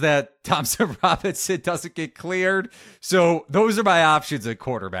instance that Thompson-Robinson doesn't get cleared. So those are my options at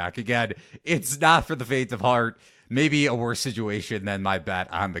quarterback. Again, it's not for the faint of heart. Maybe a worse situation than my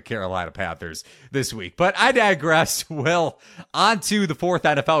bet on the Carolina Panthers this week. But I digress. Will, on to the fourth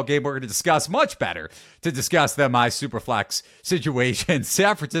NFL game we're going to discuss. Much better to discuss than my Superflex situation.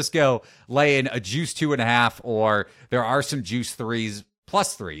 San Francisco laying a juice 2.5, or there are some juice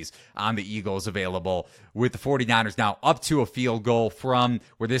 +3s on the Eagles available, with the 49ers now up to a field goal from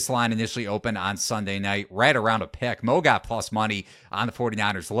where this line initially opened on Sunday night, right around a pick. Mo got plus money on the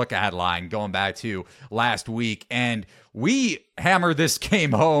 49ers look-ahead line going back to last week, and we hammered this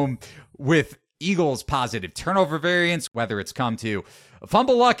game home with Eagles positive turnover variance, whether it's come to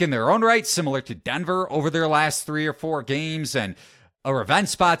fumble luck in their own right, similar to Denver over their last 3 or 4 games, and a revenge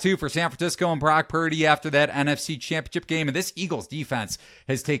spot, too, for San Francisco and Brock Purdy after that NFC Championship game. And this Eagles defense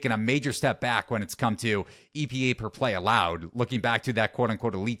has taken a major step back when it's come to EPA per play allowed. Looking back to that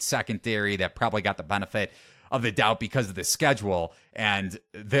quote-unquote elite secondary that probably got the benefit of the doubt because of the schedule, and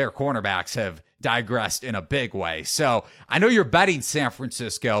their cornerbacks have digressed in a big way. So I know you're betting San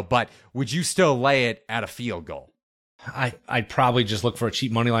Francisco, but would you still lay it at a field goal? I'd probably just look for a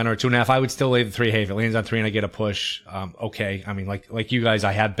cheap money line or a 2.5. I would still lay the 3. Hey, if it lands on 3 and I get a push, okay. Like you guys,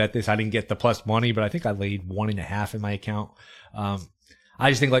 I have bet this. I didn't get the plus money, but I think I laid 1.5 in my account. I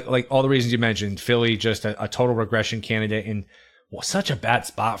just think like all the reasons you mentioned, Philly just a total regression candidate, and such a bad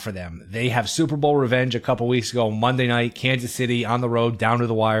spot for them. They have Super Bowl revenge a couple weeks ago, Monday night, Kansas City on the road, down to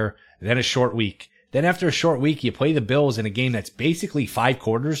the wire, then a short week. Then after a short week, you play the Bills in a game that's basically 5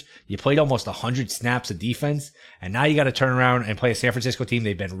 quarters. You played almost 100 snaps of defense, and now you got to turn around and play a San Francisco team.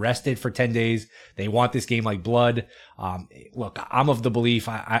 They've been rested for 10 days. They want this game like blood. Look, I'm of the belief,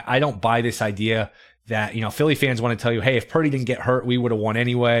 I don't buy this idea that, Philly fans want to tell you, hey, if Purdy didn't get hurt, we would have won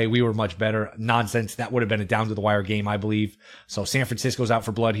anyway. We were much better. Nonsense. That would have been a down to the wire game, I believe. So San Francisco's out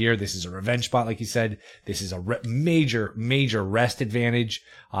for blood here. This is a revenge spot, like you said. This is a major rest advantage.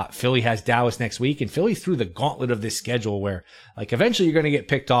 Philly has Dallas next week, and Philly threw the gauntlet of this schedule where, like, eventually you're going to get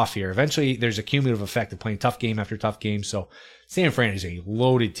picked off here. Eventually there's a cumulative effect of playing tough game after tough game. So San Fran is a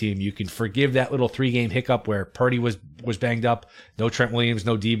loaded team. You can forgive that little 3-game hiccup where Purdy was banged up. No Trent Williams,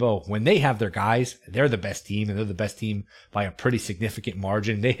 no Debo. When they have their guys, they're the best team, and they're the best team by a pretty significant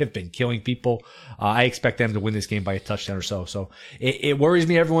margin. They have been killing people. I expect them to win this game by a touchdown or so. So it worries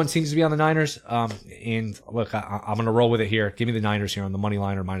me. Everyone seems to be on the Niners. And look, I'm going to roll with it here. Give me the Niners here on the money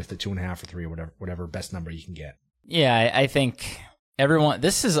line, or minus the 2.5 or 3 or whatever best number you can get. Yeah, I think everyone,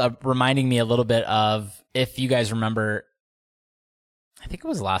 this is reminding me a little bit of, if you guys remember, I think it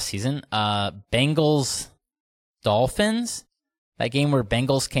was last season, Bengals Dolphins, that game where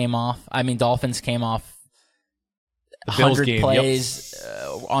Dolphins came off 100 game, plays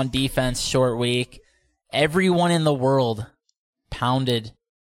on defense, short week. Everyone in the world pounded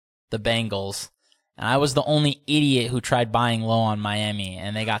the Bengals, and I was the only idiot who tried buying low on Miami,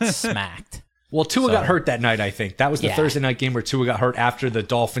 and they got smacked. Well, Tua got hurt that night, I think. That was the Thursday night game where Tua got hurt after the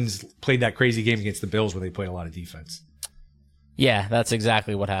Dolphins played that crazy game against the Bills where they played a lot of defense. Yeah, that's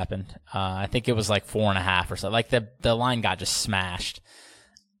exactly what happened. I think it was like 4.5 or so. Like the line got just smashed.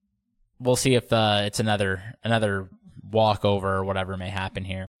 We'll see if it's another walkover or whatever may happen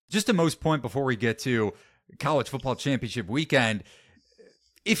here. Just a most point before we get to college football championship weekend.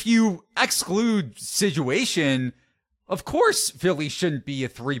 If you exclude situation, of course Philly shouldn't be a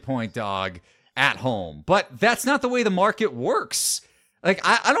 3-point dog at home. But that's not the way the market works. Like,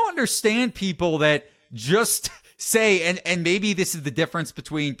 I don't understand people that just say, and maybe this is the difference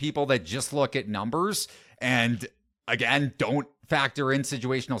between people that just look at numbers and, again, don't factor in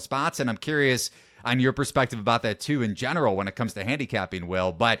situational spots. And I'm curious on your perspective about that too in general when it comes to handicapping,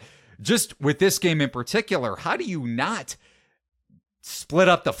 Will. But just with this game in particular, how do you not split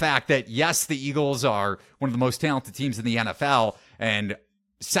up the fact that, yes, the Eagles are one of the most talented teams in the NFL, and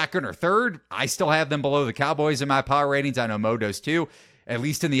second or third, I still have them below the Cowboys in my power ratings. I know Mo does too, at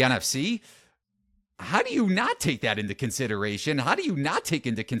least in the NFC. How do you not take that into consideration? How do you not take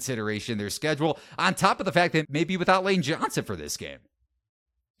into consideration their schedule on top of the fact that maybe without Lane Johnson for this game?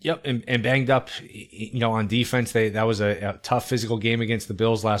 Yep, and banged up, on defense. That was a tough physical game against the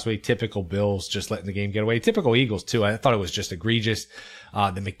Bills last week. Typical Bills just letting the game get away. Typical Eagles too. I thought it was just egregious.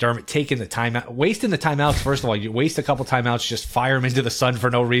 The McDermott taking the timeout, wasting the timeouts. First of all, you waste a couple timeouts, just fire them into the sun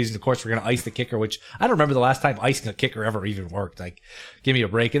for no reason. Of course, we're going to ice the kicker, which I don't remember the last time icing a kicker ever even worked. Like, give me a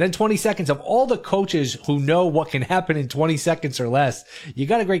break. And then 20 seconds of all the coaches who know what can happen in 20 seconds or less. You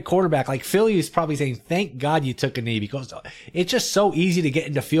got a great quarterback. Like, Philly is probably saying, thank God you took a knee, because it's just so easy to get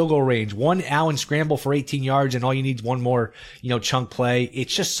into field goal range. One Allen scramble for 18 yards and all you need is one more, chunk play.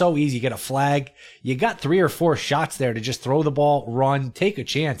 It's just so easy. You get a flag. You got 3 or 4 shots there to just throw the ball, run, take a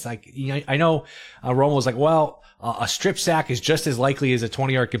chance. Like, I know Romo was like, well, a strip sack is just as likely as a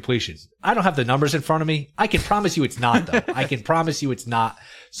 20-yard completion. I don't have the numbers in front of me. I can promise you it's not, though. I can promise you it's not.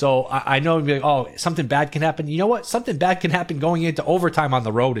 So I know you'd be like, oh, something bad can happen. You know what? Something bad can happen going into overtime on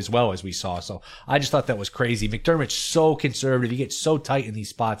the road as well, as we saw. So I just thought that was crazy. McDermott's so conservative. He gets so tight in these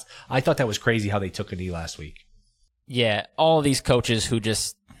spots. I thought that was crazy how they took a knee last week. Yeah, all of these coaches who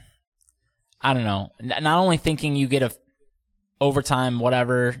just, I don't know, not only thinking you get a overtime,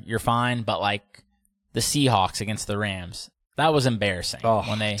 whatever, you're fine, but like the Seahawks against the Rams, that was embarrassing. Oh,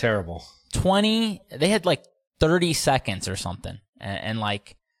 when they terrible. They had like 30 seconds or something, and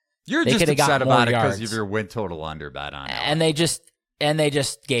like you're just upset about it because of your win total under bet on it, and they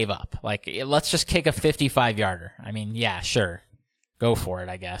just gave up. Like, let's just kick a 55-yarder. I mean, yeah, sure, go for it,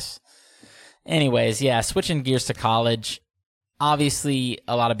 I guess. Anyways, yeah, switching gears to college. Obviously,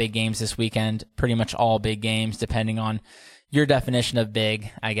 a lot of big games this weekend. Pretty much all big games, depending on your definition of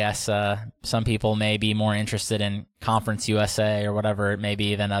big. I guess some people may be more interested in Conference USA or whatever it may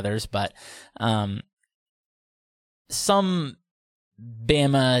be than others, but some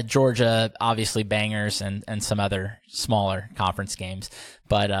Bama, Georgia, obviously bangers, and some other smaller conference games.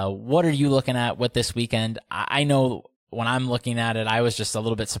 But what are you looking at with this weekend? I know when I'm looking at it, I was just a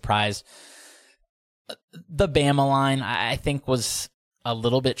little bit surprised. The Bama line, I think, was a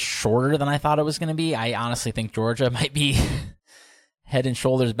little bit shorter than I thought it was going to be. I honestly think Georgia might be head and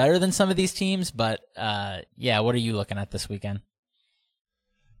shoulders better than some of these teams. But, yeah, what are you looking at this weekend?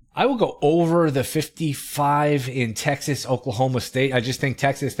 I will go over the 55 in Texas, Oklahoma State. I just think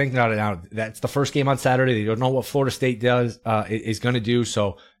Texas, think about it now. That's the first game on Saturday. They don't know what Florida State is going to do.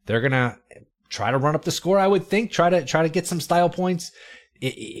 So they're going to try to run up the score, I would think, try to get some style points.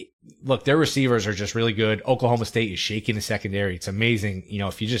 Look, their receivers are just really good. Oklahoma State is shaking the secondary. It's amazing.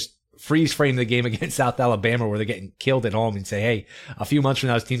 If you just freeze frame the game against South Alabama where they're getting killed at home and say, hey, a few months from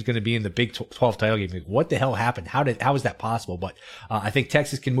now, this team's going to be in the Big 12 title game. Like, what the hell happened? How is that possible? But I think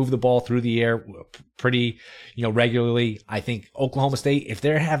Texas can move the ball through the air pretty, regularly. I think Oklahoma State, if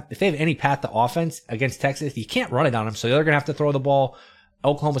they have any path to offense against Texas, you can't run it on them. So they're going to have to throw the ball.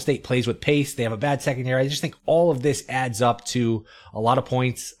 Oklahoma State plays with pace. They have a bad secondary. I just think all of this adds up to a lot of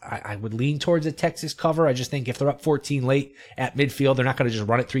points. I would lean towards a Texas cover. I just think if they're up 14 late at midfield, they're not going to just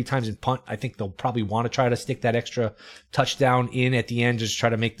run it 3 times and punt. I think they'll probably want to try to stick that extra touchdown in at the end, just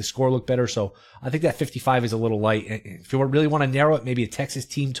try to make the score look better. So I think that 55 is a little light. If you really want to narrow it, maybe a Texas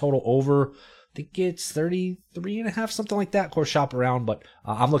team total over. I think it's 33.5, something like that. Of course, shop around, but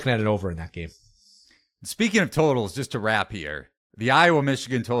I'm looking at it over in that game. Speaking of totals, just to wrap here, the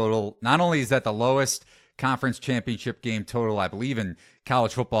Iowa-Michigan total, not only is that the lowest conference championship game total, I believe, in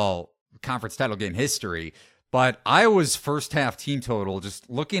college football conference title game history, but Iowa's first half team total, just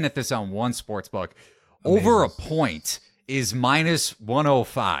looking at this on one sportsbook, over a point is minus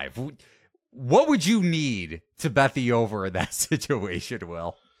 105. What would you need to bet the over in that situation,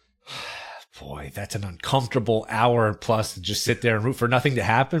 Will? Boy, that's an uncomfortable hour plus to just sit there and root for nothing to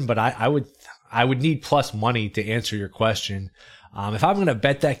happen, but I would need plus money to answer your question. If I'm going to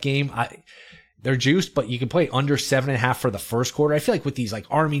bet that game, they're juiced, but you can play under 7.5 for the first quarter. I feel like with these like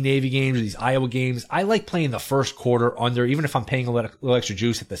Army Navy games or these Iowa games, I like playing the first quarter under, even if I'm paying a little extra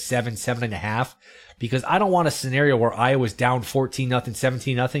juice at the 7.5, because I don't want a scenario where Iowa's down 14-0,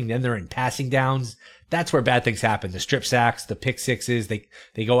 17-0, then they're in passing downs. That's where bad things happen. The strip sacks, the pick sixes, they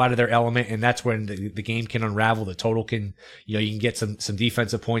go out of their element, and that's when the game can unravel. The total can, you can get some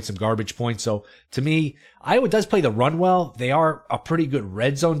defensive points, some garbage points. So to me, Iowa does play the run well. They are a pretty good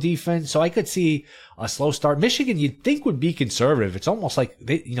red zone defense. So I could see a slow start. Michigan, you'd think would be conservative. It's almost like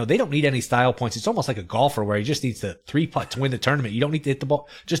they don't need any style points. It's almost like a golfer where he just needs to 3-putt to win the tournament. You don't need to hit the ball.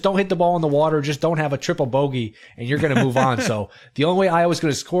 Just don't hit the ball in the water. Just don't have a triple bogey and you're going to move on. So the only way Iowa's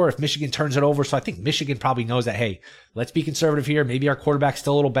going to score if Michigan turns it over. So I think Michigan probably knows that, hey, let's be conservative here. Maybe our quarterback's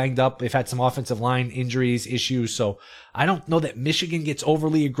still a little banged up. They've had some offensive line injuries, issues. So I don't know that Michigan gets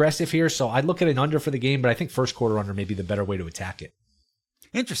overly aggressive here. So I'd look at an under for the game, but I think first quarter under may be the better way to attack it.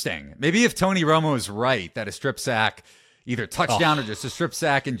 Interesting. Maybe if Tony Romo is right that a strip sack, either touchdown or just a strip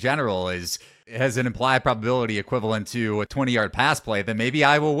sack in general, has an implied probability equivalent to a 20-yard pass play, then maybe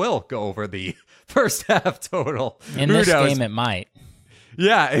Iowa will go over the first half total. In this game, it might.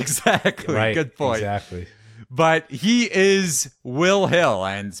 Yeah, exactly. Right, good point. Exactly. But he is Will Hill,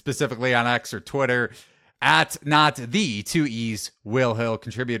 and specifically on X or Twitter, at not the 2E's Will Hill,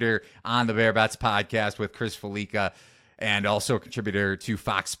 contributor on the Bear Bets podcast with Chris Felica, and also a contributor to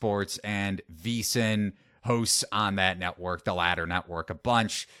Fox Sports and VSiN, hosts on that network, the Ladder Network, a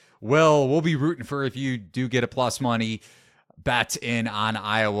bunch. We'll be rooting for if you do get a plus money bet in on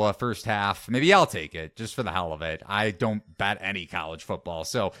Iowa first half. Maybe I'll take it just for the hell of it. I don't bet any college football,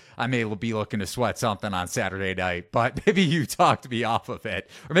 so I may be looking to sweat something on Saturday night, but maybe you talked me off of it.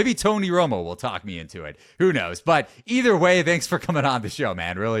 Or maybe Tony Romo will talk me into it. Who knows? But either way, thanks for coming on the show,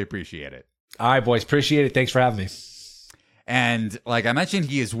 man. Really appreciate it. All right, boys. Appreciate it. Thanks for having me. And like I mentioned,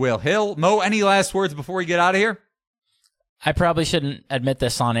 he is Will Hill. Mo, any last words before we get out of here? I probably shouldn't admit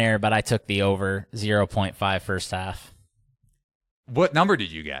this on air, but I took the over 0.5 first half. What number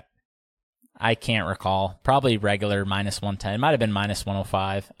did you get? I can't recall. Probably regular -110. It might have been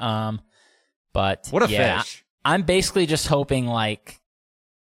 -105. But what a fish. I'm basically just hoping like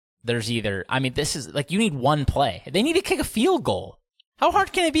there's either, this is like you need one play. They need to kick a field goal. How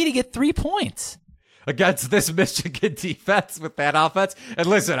hard can it be to get 3 points? Against this Michigan defense with that offense. And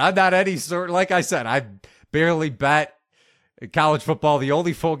listen, I'm not any sort, like I said, I barely bet college football. The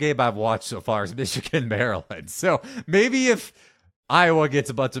only full game I've watched so far is Michigan-Maryland. So maybe if Iowa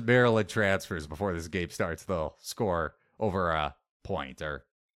gets a bunch of Maryland transfers before this game starts, they'll score over a point or,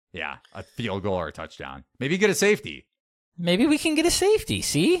 a field goal or a touchdown. Maybe get a safety. Maybe we can get a safety,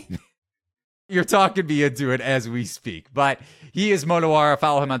 see? You're talking me into it as we speak. But he is Monowara.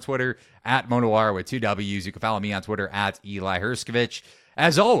 Follow him on Twitter at Monowara with 2 W's. You can follow me on Twitter at Eli Herskovich.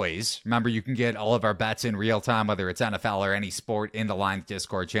 As always, remember you can get all of our bets in real time, whether it's NFL or any sport, in the Lines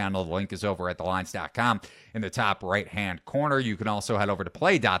Discord channel. The link is over at thelines.com in the top right-hand corner. You can also head over to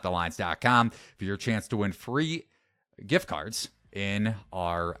play.thelines.com for your chance to win free gift cards in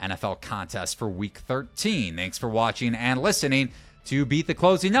our NFL contest for Week 13. Thanks for watching and listening to Beat the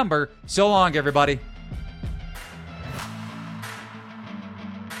Closing Number. So long, everybody.